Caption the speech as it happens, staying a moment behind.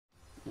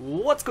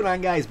What's going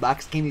on, guys?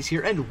 Box Candies here,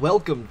 and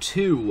welcome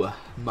to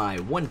my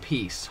One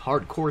Piece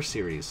hardcore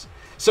series.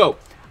 So,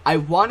 I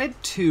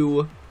wanted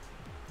to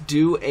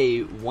do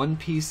a One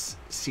Piece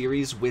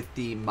series with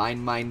the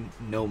Mine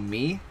no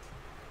Mi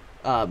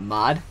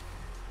mod.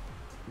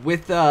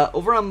 With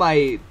over on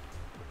my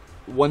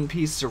One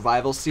Piece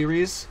survival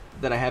series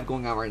that I have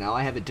going on right now,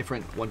 I have a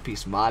different One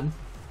Piece mod,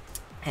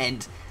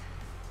 and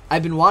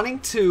I've been wanting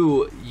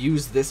to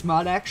use this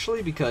mod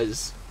actually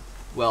because,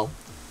 well,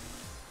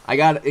 I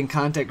got in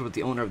contact with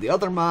the owner of the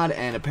other mod,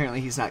 and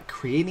apparently he's not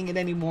creating it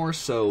anymore,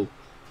 so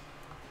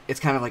it's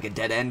kind of like a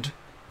dead end.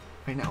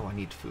 Right now, I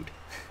need food.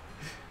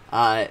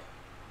 And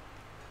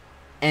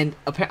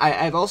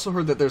I've also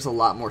heard that there's a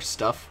lot more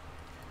stuff.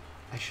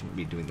 I shouldn't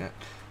be doing that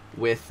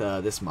with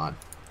this mod,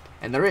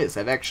 and there is.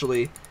 I've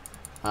actually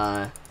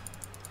went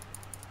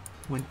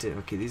to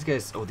okay. These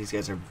guys. Oh, these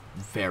guys are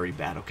very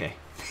bad. Okay.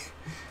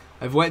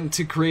 I've went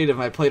into creative.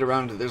 And I played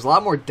around. There's a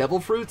lot more devil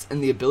fruits,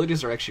 and the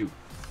abilities are actually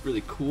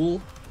really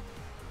cool.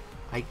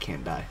 I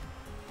can't die.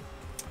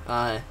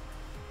 I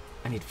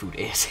need food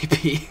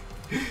ASAP.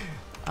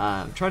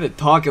 I'm trying to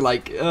talk and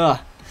like,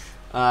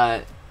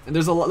 and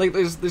there's a lot, like,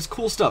 there's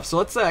cool stuff. So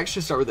let's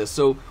actually start with this.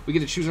 So we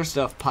get to choose our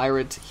stuff: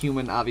 pirate,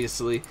 human,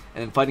 obviously,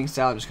 and then fighting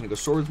style. I'm just gonna go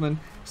swordsman.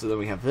 So then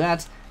we have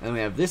that, and then we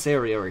have this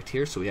area right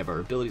here. So we have our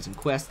abilities and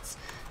quests.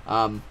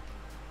 Like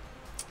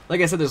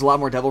I said, there's a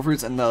lot more devil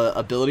fruits, and the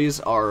abilities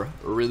are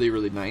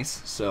really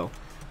nice. So,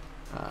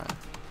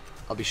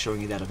 I'll be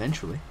showing you that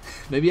eventually.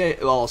 Maybe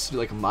I'll also do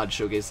like a mod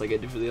showcase like I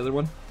did for the other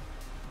one.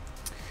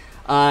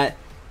 I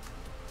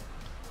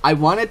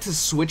wanted to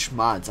switch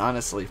mods,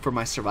 honestly, for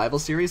my survival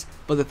series,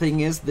 but the thing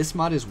is, this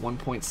mod is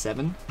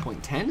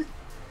 1.7.10,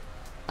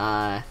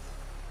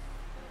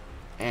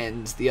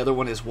 and the other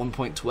one is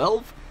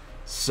 1.12,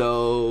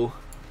 so,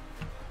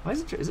 why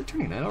is it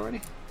turning night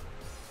already?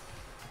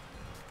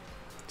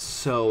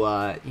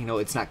 So, you know,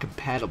 it's not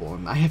compatible,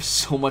 and I have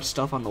so much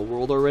stuff on the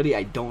world already,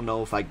 I don't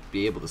know if I'd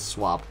be able to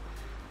swap.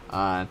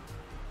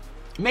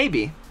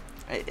 Maybe.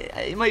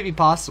 It might be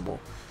possible.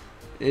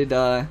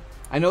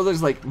 I know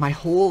there's like, my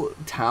whole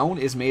town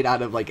is made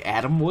out of like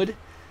atom wood,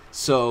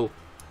 so,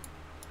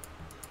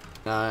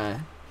 I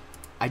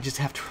just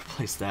have to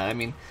replace that. I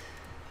mean,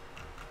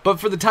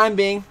 but for the time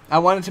being, I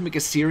wanted to make a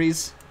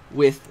series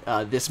with,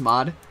 this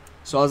mod,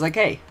 so I was like,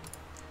 hey,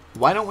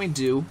 why don't we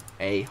do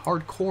a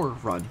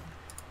hardcore run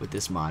with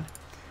this mod?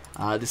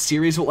 The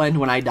series will end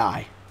when I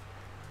die,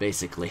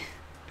 basically.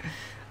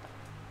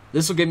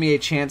 This will give me a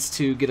chance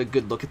to get a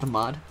good look at the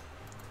mod.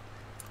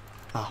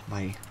 Oh,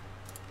 my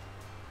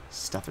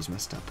stuff is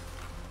messed up.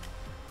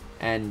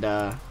 And,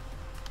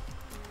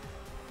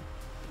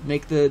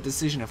 make the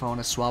decision if I want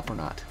to swap or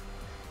not.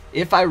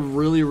 If I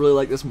really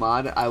like this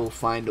mod, I will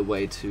find a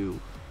way to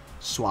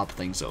swap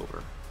things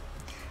over.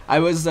 I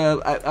was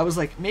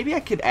like, maybe I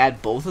could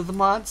add both of the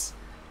mods,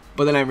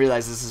 but then I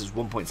realized this is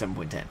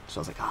 1.7.10, so I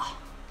was like, ah,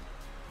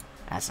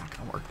 that's not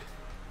gonna work.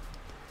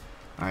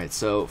 Alright,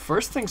 so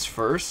first things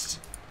first,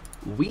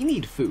 we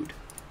need food.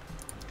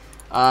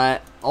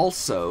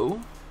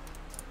 Also,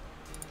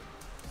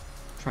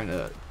 trying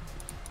to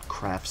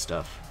craft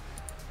stuff.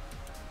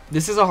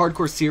 This is a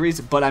hardcore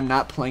series, but I'm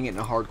not playing it in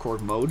a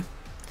hardcore mode,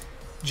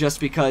 just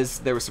because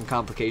there were some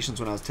complications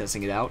when I was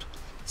testing it out.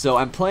 So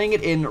I'm playing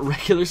it in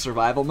regular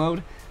survival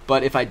mode,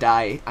 but if I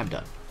die, I'm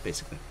done,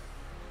 basically.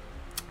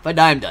 If I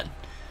die, I'm done.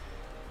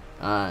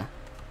 And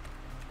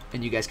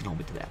you guys can hold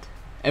me to that.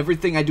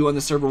 Everything I do on the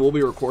server will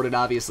be recorded,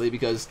 obviously,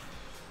 because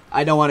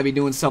I don't want to be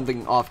doing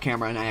something off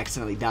camera and I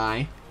accidentally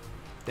die.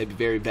 That'd be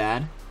very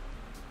bad.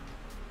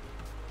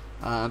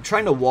 I'm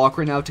trying to walk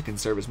right now to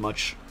conserve as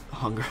much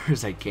hunger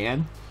as I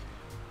can.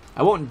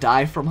 I won't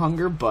die from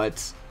hunger,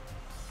 but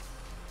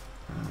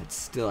it's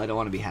still, I don't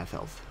want to be half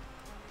health.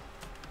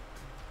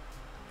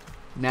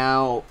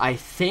 Now, I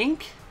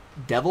think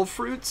devil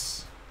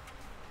fruits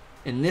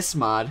in this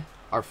mod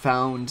are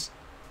found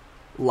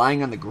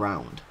lying on the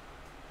ground.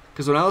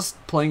 Because when I was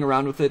playing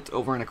around with it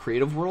over in a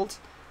creative world,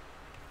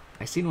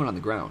 I seen one on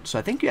the ground. So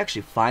I think you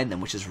actually find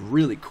them, which is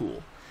really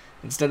cool.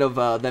 Instead of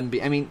them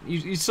I mean,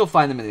 you still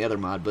find them in the other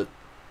mod, but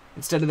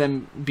instead of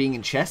them being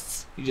in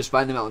chests, you just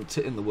find them out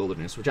in the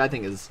wilderness, which I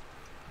think is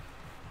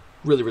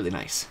really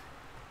nice.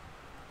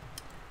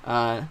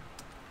 From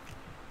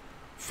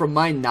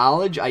my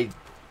knowledge,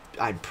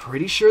 I'm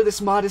pretty sure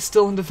this mod is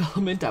still in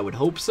development. I would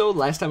hope so.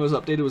 Last time it was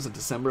updated was in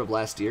December of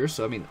last year,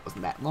 so I mean, it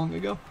wasn't that long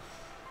ago.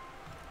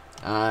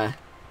 But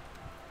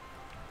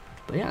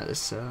yeah,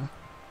 this,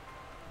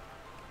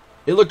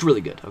 it looked really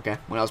good, okay,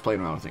 when I was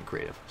playing around with it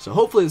creative. So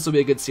hopefully this will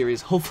be a good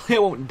series. Hopefully I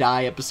won't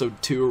die episode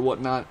 2 or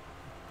whatnot.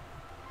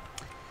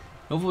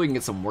 Hopefully we can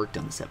get some work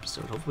done this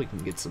episode. Hopefully we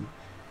can get some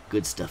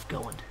good stuff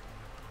going.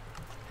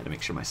 Had to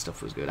make sure my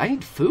stuff was good. I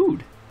need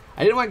food.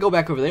 I didn't want to go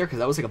back over there because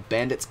that was like a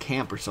bandit's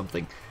camp or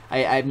something.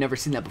 I've never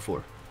seen that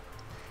before.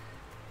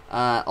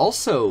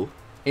 Also,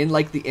 in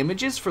like the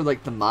images for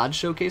like the mod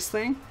showcase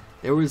thing,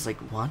 there was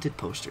like wanted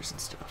posters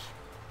and stuff.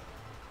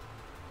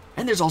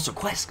 And there's also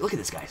quests. Look at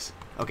this, guys.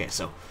 Okay,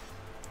 so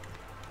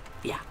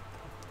yeah,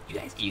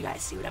 you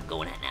guys see what I'm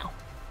going at now.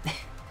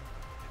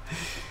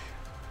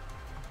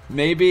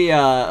 Maybe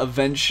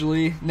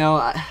eventually. No,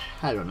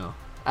 I don't know.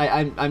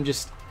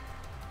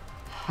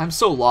 I'm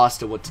so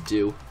lost at what to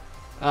do.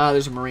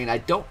 There's a Marine. I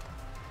don't...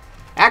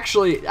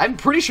 Actually, I'm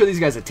pretty sure these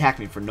guys attack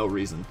me for no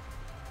reason.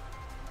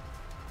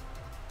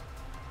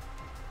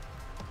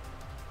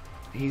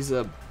 He's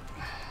a...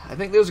 I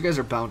think those guys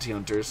are bounty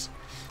hunters.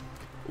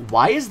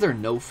 Why is there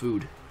no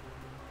food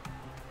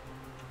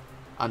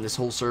on this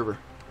whole server,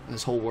 on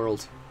this whole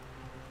world?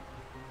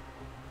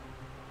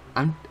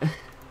 I'm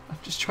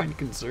just trying to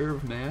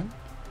conserve, man.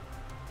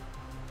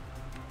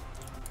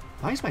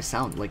 Why is my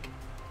sound, like,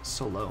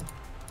 so low?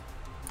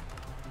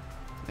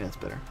 Yeah, that's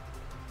better.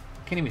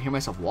 Can't even hear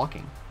myself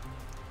walking.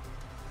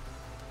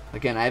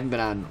 Again, I haven't been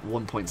on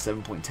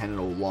 1.7.10 in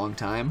a long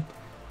time,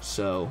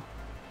 so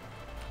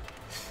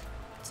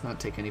let's not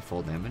take any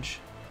full damage.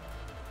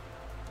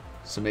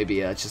 So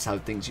maybe it's just how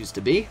things used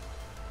to be.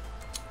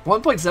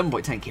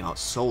 1.7.10 came out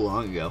so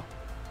long ago.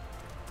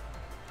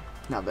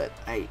 Now that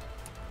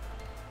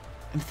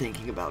I'm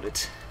thinking about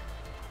it.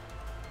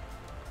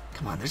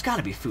 Come on, there's got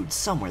to be food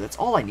somewhere. That's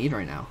all I need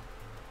right now.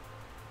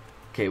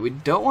 Okay, we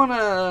don't want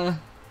to...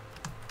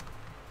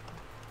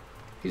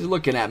 He's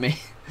looking at me.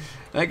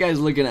 That guy's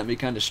looking at me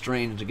kind of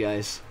strange,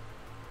 guys.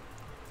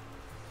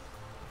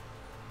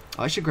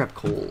 Oh, I should grab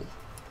coal.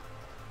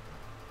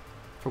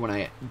 For when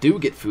I do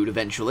get food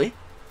eventually.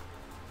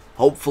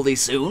 Hopefully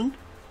soon.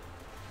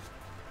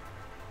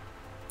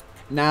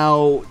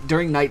 Now,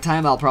 during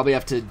nighttime, I'll probably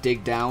have to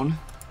dig down.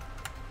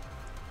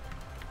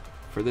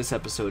 For this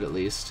episode, at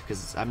least.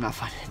 Because I'm not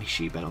finding any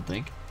sheep, I don't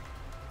think.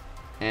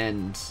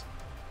 And...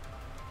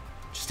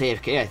 just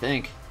AFK, I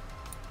think.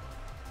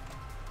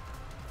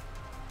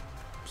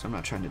 So I'm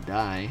not trying to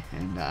die.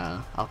 And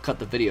I'll cut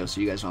the video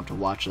so you guys don't have to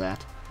watch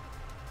that.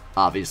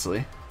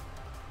 Obviously.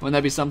 Wouldn't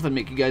that be something?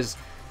 Make you guys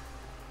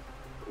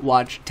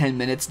watch 10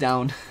 minutes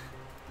down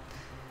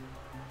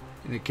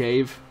in a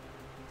cave,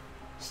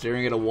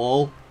 staring at a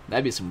wall.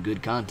 That'd be some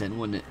good content,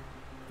 wouldn't it?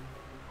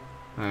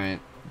 Alright.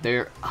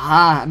 There.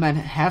 I'm at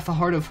half a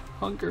heart of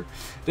hunger.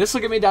 This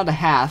will get me down to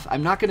half.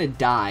 I'm not going to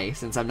die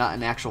since I'm not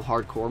in actual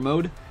hardcore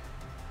mode.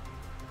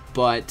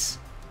 But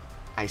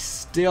I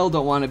still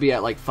don't want to be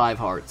at like 5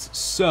 hearts.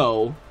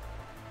 So,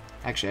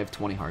 actually I have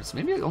 20 hearts.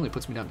 Maybe it only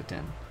puts me down to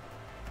 10.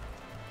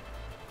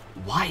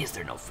 Why is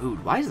there no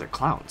food? Why is there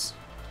clowns?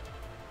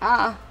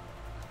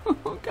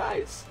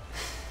 Guys.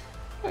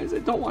 Guys, I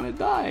don't want to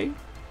die.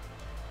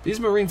 These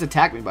Marines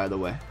attacked me, by the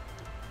way.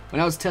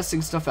 When I was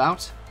testing stuff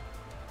out.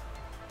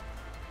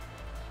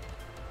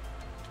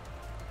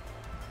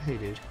 Hey,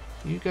 dude.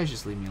 You guys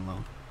just leave me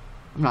alone.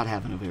 I'm not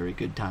having a very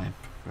good time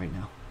right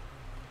now.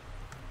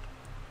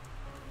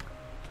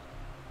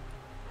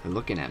 They're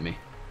looking at me.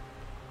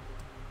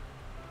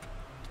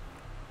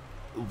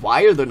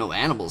 Why are there no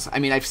animals? I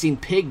mean, I've seen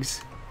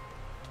pigs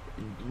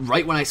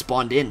right when I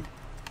spawned in.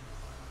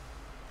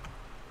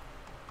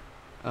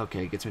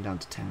 Okay, gets me down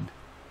to 10.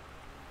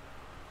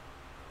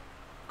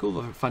 Cool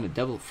if I find a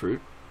devil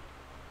fruit.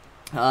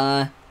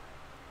 I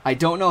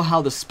don't know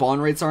how the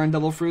spawn rates are in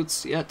devil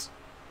fruits yet.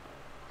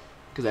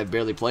 Because I've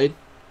barely played.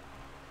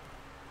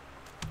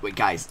 Wait,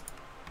 guys.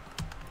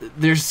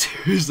 There's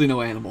seriously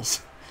no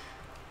animals.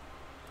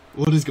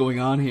 What is going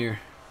on here?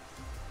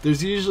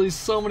 There's usually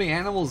so many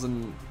animals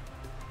and...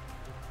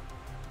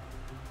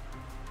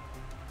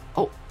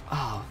 Oh,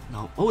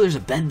 no. Oh, there's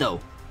a bed, though.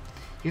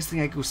 You guys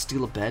think I could go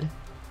steal a bed?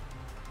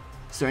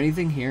 Is there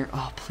anything here?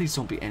 Oh, please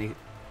don't be any...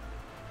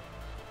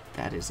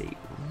 That is a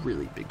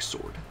really big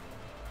sword.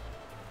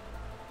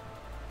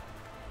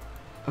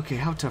 Okay,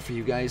 how tough are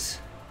you guys?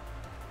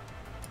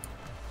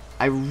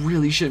 I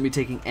really shouldn't be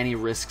taking any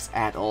risks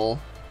at all.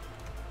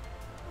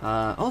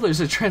 Oh,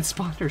 there's a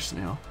transponder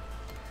snail.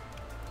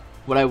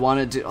 What I want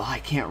to do... Oh, I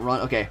can't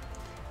run. Okay.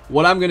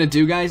 What I'm going to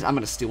do, guys, I'm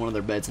going to steal one of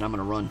their beds and I'm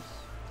going to run.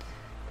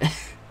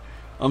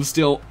 I'm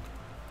still...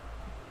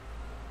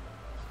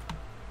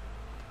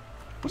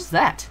 What is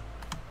that?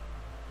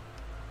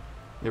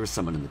 There was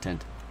someone in the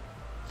tent.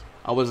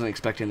 I wasn't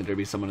expecting that there'd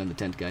be someone in the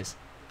tent, guys.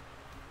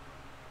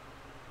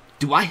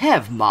 Do I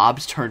have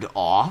mobs turned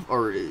off?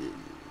 Or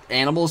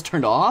animals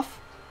turned off?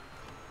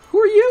 Who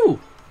are you?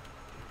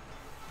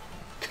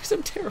 Because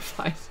I'm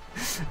terrified.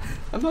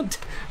 I'm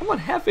on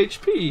half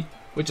HP,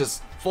 which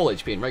is full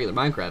HP in regular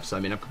Minecraft, so I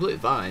mean I'm completely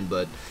fine,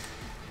 but...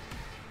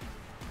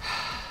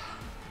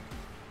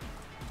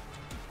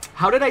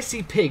 How did I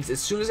see pigs as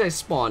soon as I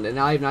spawned and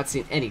now I have not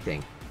seen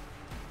anything?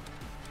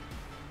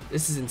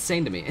 This is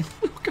insane to me. And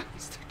look,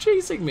 guys, they're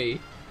chasing me.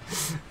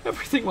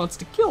 Everything wants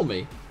to kill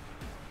me.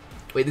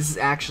 Wait, this is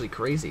actually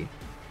crazy.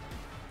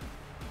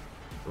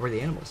 Where are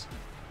the animals?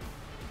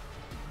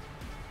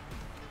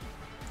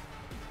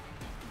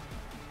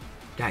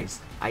 Guys,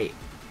 I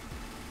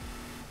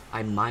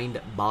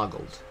mind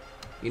boggled.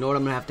 You know what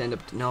I'm gonna have to end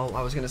up... No,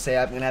 I was gonna say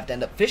I'm gonna have to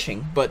end up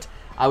fishing, but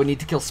I would need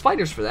to kill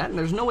spiders for that, and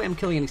there's no way I'm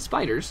killing any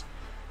spiders.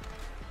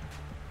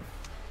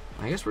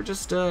 I guess we're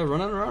just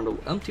running around an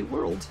empty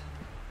world.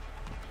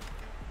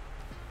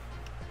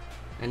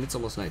 And it's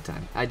almost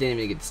nighttime. I didn't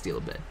even get to steal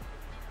a bed.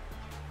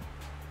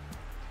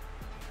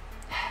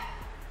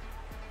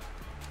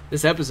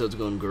 This episode's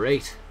going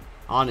great.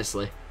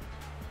 Honestly,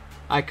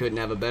 I couldn't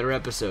have a better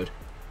episode.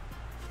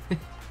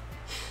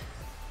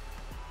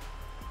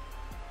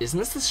 Isn't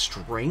this the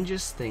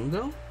strangest thing,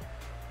 though?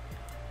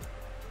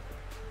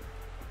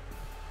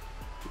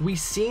 We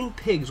seen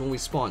pigs when we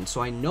spawned,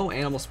 so I know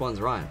animal spawns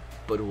around.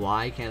 But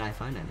why can't I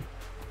find any?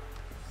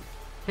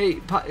 Hey,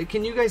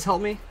 can you guys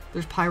help me?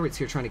 There's pirates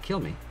here trying to kill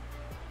me.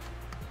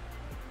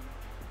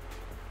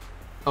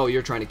 Oh,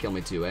 you're trying to kill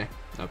me too, eh?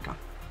 Okay.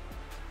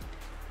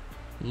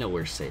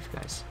 Nowhere's safe,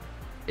 guys.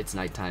 It's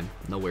nighttime.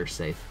 Nowhere's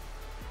safe.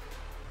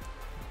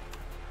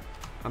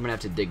 I'm gonna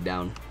have to dig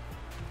down.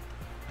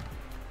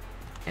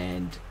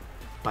 And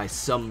by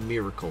some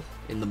miracle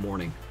in the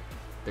morning,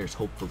 there's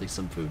hopefully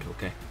some food,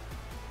 okay?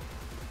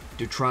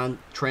 Do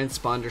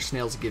transponder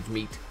snails give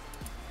meat?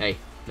 Hey,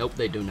 nope,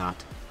 they do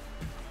not.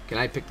 Can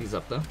I pick these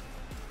up, though?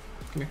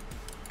 Come here.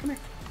 Come here.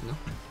 No.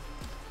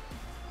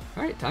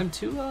 Alright, time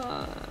to,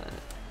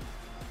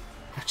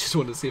 I just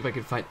wanted to see if I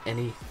could find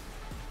any.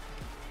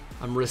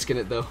 I'm risking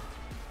it, though.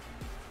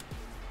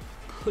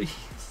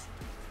 Please.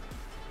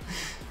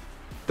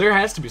 There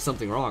has to be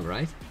something wrong,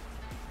 right?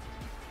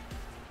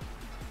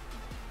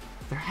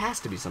 There has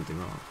to be something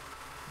wrong.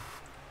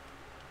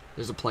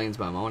 There's a plains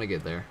biome. I want to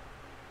get there.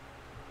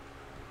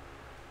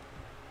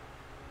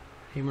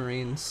 Hey,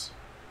 Marines.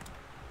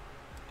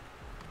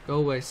 Go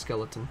away,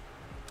 skeleton.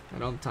 I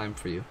don't have time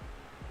for you.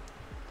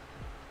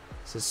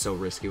 This is so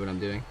risky what I'm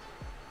doing.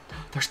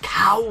 There's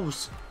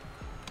cows!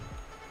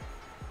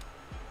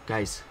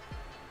 Guys.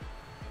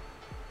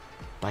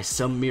 By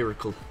some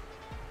miracle,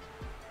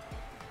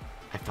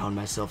 I found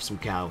myself some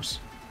cows.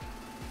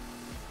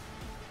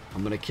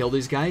 I'm gonna kill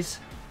these guys,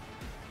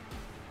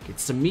 get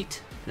some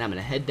meat, and I'm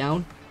gonna head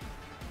down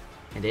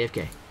and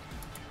AFK.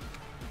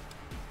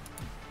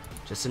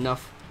 Just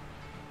enough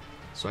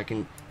so I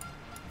can...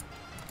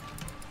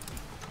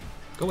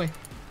 Go away.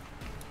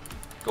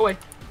 Go away.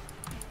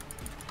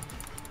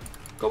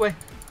 Go away.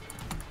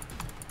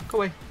 Go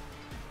away.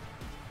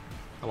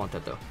 I want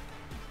that, though.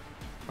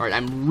 Alright,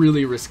 I'm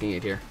really risking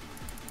it here.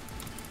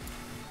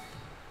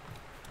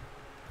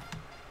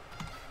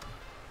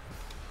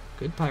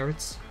 Good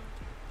pirates.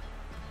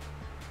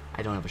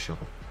 I don't have a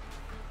shovel.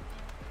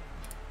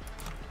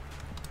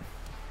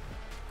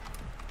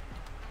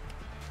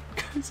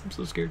 Guys, I'm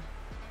so scared.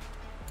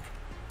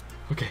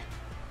 Okay.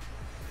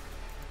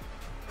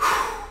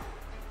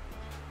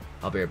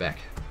 I'll be right back.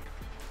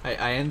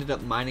 I ended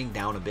up mining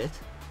down a bit,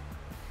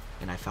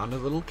 and I found a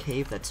little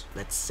cave that's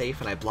safe,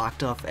 and I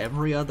blocked off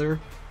every other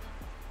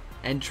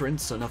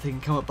entrance so nothing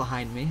can come up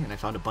behind me, and I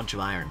found a bunch of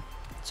iron.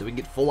 So we can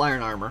get full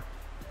iron armor,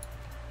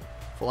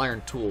 full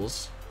iron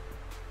tools,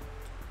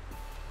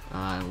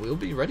 and we'll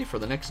be ready for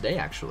the next day,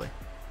 actually.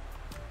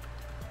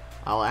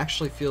 I'll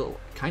actually feel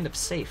kind of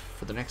safe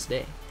for the next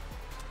day.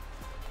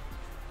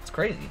 It's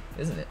crazy,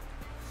 isn't it?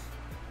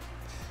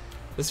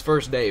 This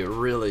first day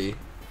really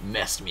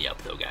messed me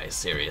up, though, guys.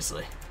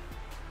 Seriously.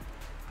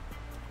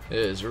 It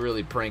is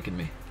really pranking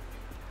me.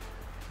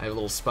 I have a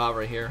little spot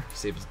right here.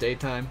 See if it's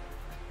daytime.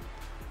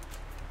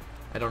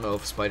 I don't know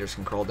if spiders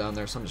can crawl down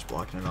there, so I'm just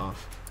blocking it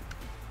off.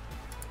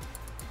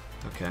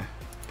 Okay.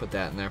 Put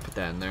that in there. Put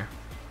that in there.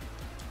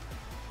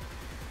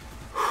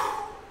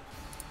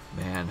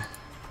 Man.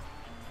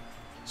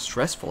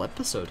 Stressful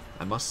episode,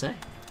 I must say.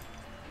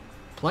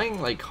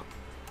 Playing like,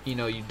 you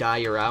know, you die,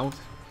 you're out.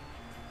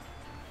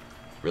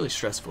 Really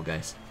stressful,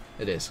 guys.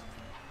 It is.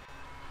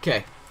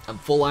 Okay, I'm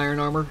full iron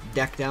armor,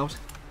 decked out.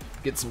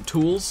 Get some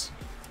tools.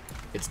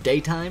 It's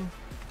daytime.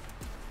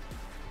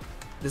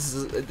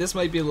 This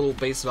might be a little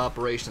base of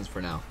operations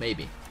for now.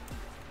 Maybe.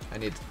 I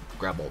need to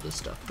grab all this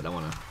stuff, but I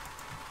want to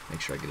make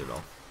sure I get it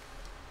all.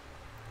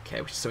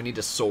 Okay, so we need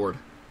a sword.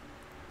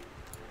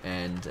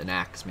 And an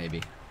axe,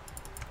 maybe.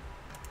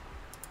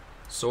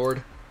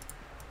 Sword.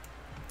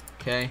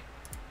 Okay.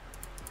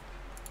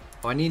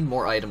 Oh, I need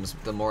more items,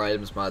 the more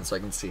items mod, so I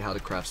can see how to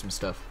craft some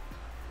stuff.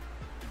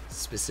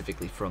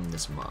 Specifically from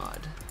this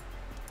mod.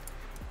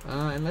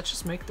 And let's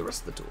just make the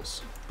rest of the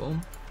tools.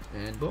 Boom,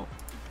 and boom.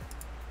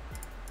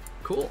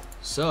 Cool.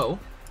 So,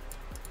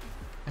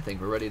 I think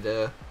we're ready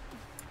to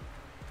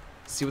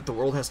see what the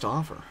world has to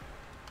offer.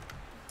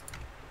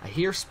 I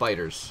hear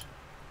spiders.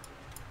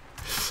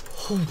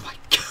 Oh my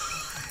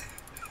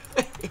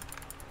god.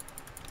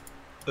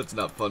 That's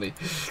not funny.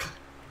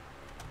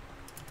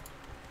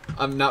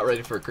 I'm not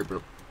ready for a creeper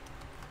to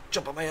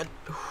jump on my head.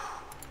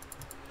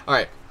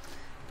 Alright.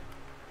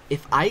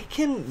 If I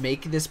can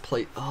make this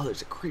place... Oh,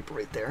 there's a creeper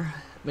right there.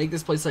 Make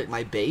this place like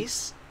my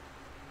base,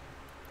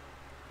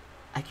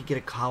 I could get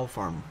a cow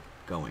farm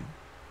going.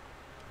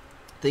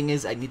 Thing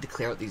is, I need to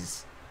clear out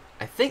these...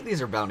 I think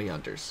these are bounty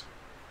hunters.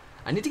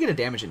 I need to get a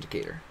damage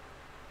indicator.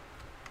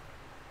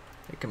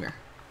 Hey, come here.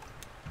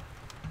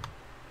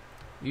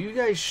 You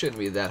guys shouldn't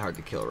be that hard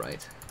to kill,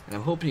 right? And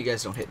I'm hoping you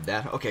guys don't hit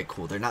that... Okay,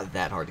 cool. They're not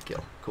that hard to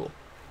kill. Cool.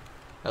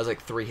 That was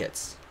like 3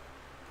 hits.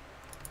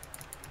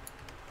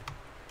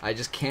 I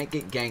just can't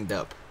get ganged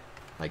up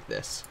like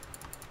this.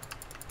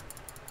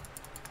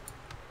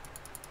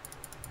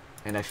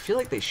 And I feel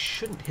like they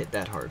shouldn't hit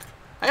that hard.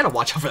 I gotta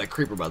watch out for that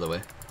creeper, by the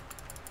way.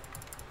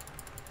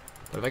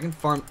 But if I can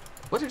farm...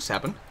 What just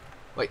happened?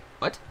 Wait,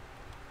 what?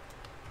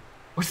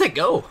 Where'd they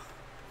go?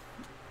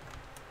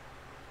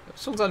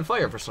 Someone's on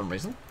fire for some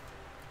reason.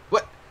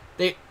 What?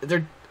 They're...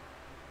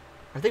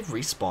 Are they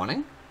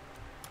respawning?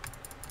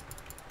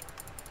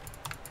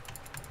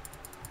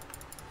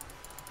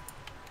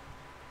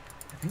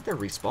 I think they're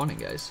respawning,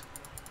 guys.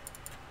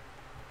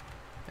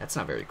 That's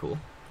not very cool.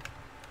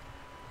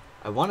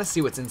 I want to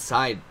see what's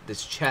inside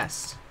this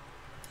chest.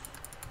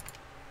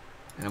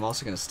 And I'm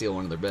also going to steal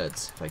one of their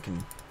beds, if I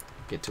can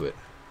get to it.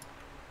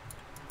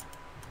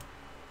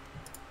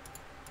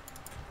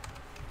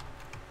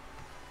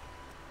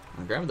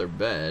 I'm gonna grab their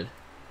bed.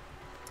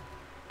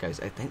 Guys,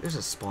 I think there's a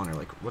spawner.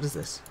 Like, what is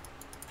this?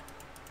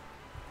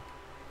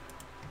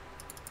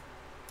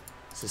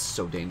 This is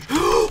so dangerous.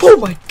 Oh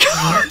my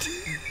god!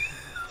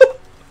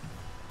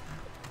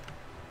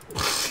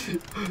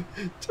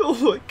 Oh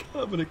my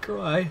god, I'm gonna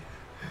cry.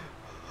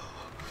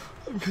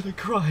 I'm gonna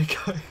cry,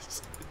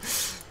 guys.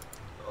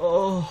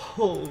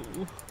 Oh.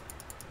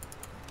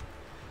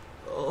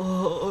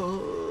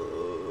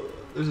 Oh.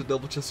 There's a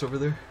double chest over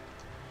there.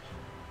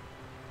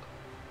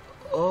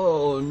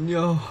 Oh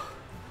no.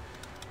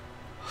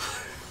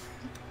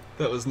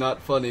 That was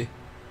not funny.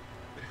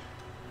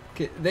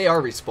 Okay, they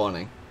are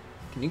respawning.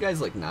 Can you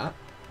guys like not?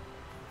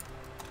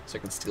 So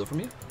I can steal from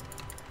you?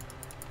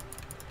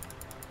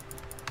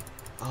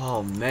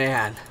 Oh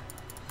man.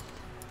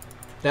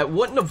 That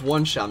wouldn't have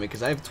one-shot me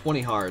because I have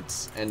 20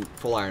 hearts and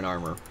full iron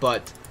armor,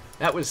 but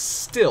that was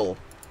still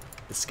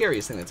the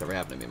scariest thing that's ever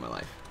happened to me in my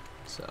life.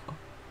 So,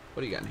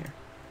 what do you got in here?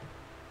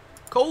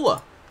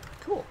 Cola!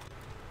 Cool.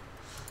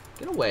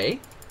 Get away.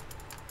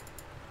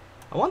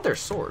 I want their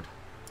sword.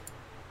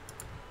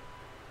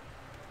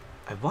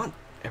 I want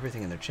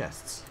everything in their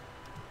chests.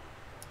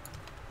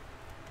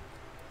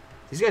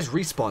 These guys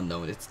respawn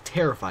though, and it's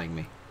terrifying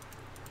me.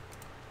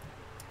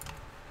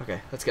 Okay,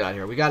 let's get out of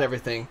here. We got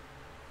everything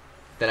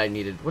that I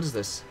needed. What is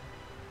this?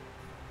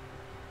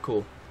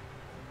 Cool.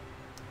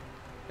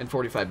 And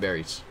 45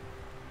 berries.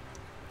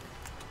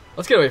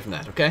 Let's get away from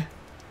that, okay?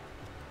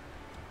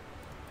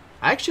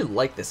 I actually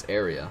like this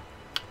area.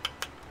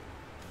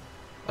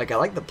 Like, I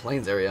like the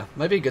plains area.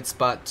 Might be a good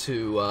spot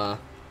to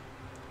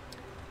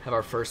have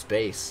our first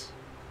base.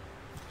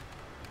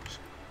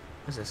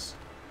 What is this?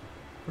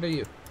 What are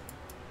you?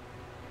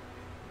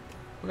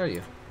 What are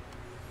you?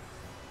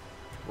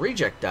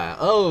 Reject dial.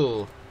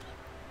 Oh!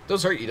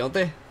 Those hurt you, don't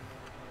they?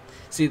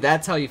 See,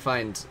 that's how you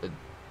find a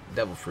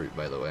devil fruit,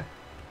 by the way.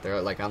 They're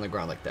like on the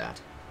ground like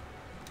that.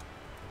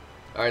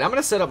 Alright, I'm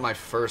going to set up my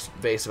first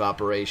base of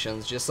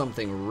operations. Just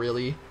something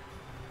really,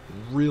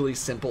 really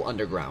simple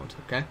underground,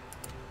 okay?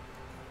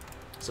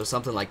 So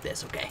something like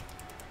this, okay?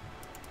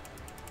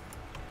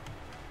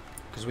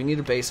 Because we need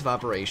a base of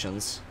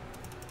operations.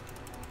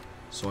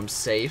 So I'm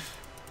safe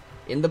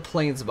in the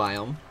plains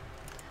biome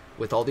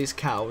with all these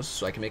cows,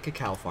 so I can make a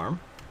cow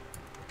farm.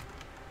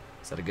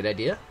 Is that a good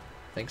idea?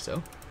 I think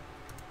so.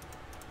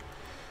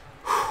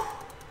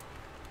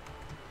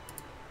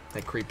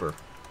 That creeper.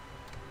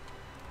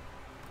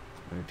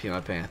 Let me pee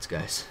my pants,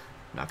 guys.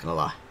 Not gonna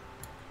lie.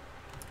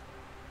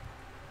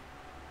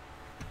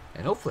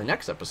 And hopefully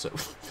next episode.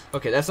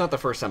 Okay, that's not the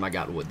first time I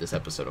got wood this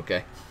episode,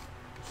 okay?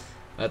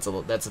 That's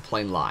a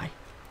plain lie.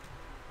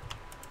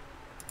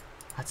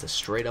 That's a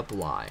straight up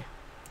lie.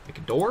 Make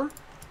a door.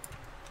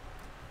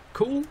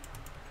 Cool.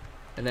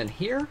 And then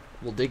here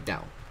we'll dig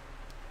down.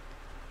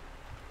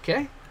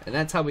 Okay? And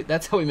that's how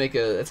we make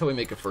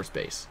a first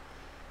base.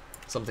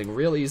 Something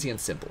real easy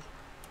and simple.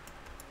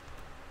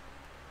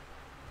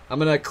 I'm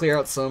gonna clear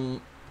out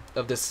some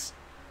of this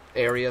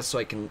area so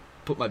I can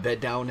put my bed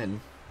down,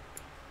 and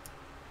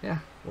yeah,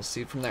 we'll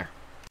see from there.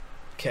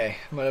 Okay,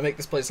 I'm gonna make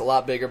this place a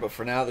lot bigger, but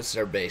for now this is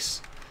our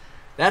base.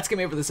 That's gonna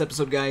be it for this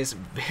episode, guys.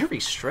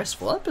 Very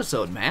stressful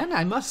episode, man,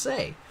 I must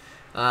say.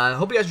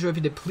 Hope you guys enjoyed.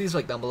 If you did, please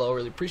like down below. I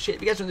really appreciate it.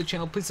 If you guys are new to the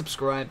channel, please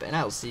subscribe, and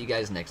I will see you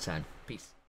guys next time.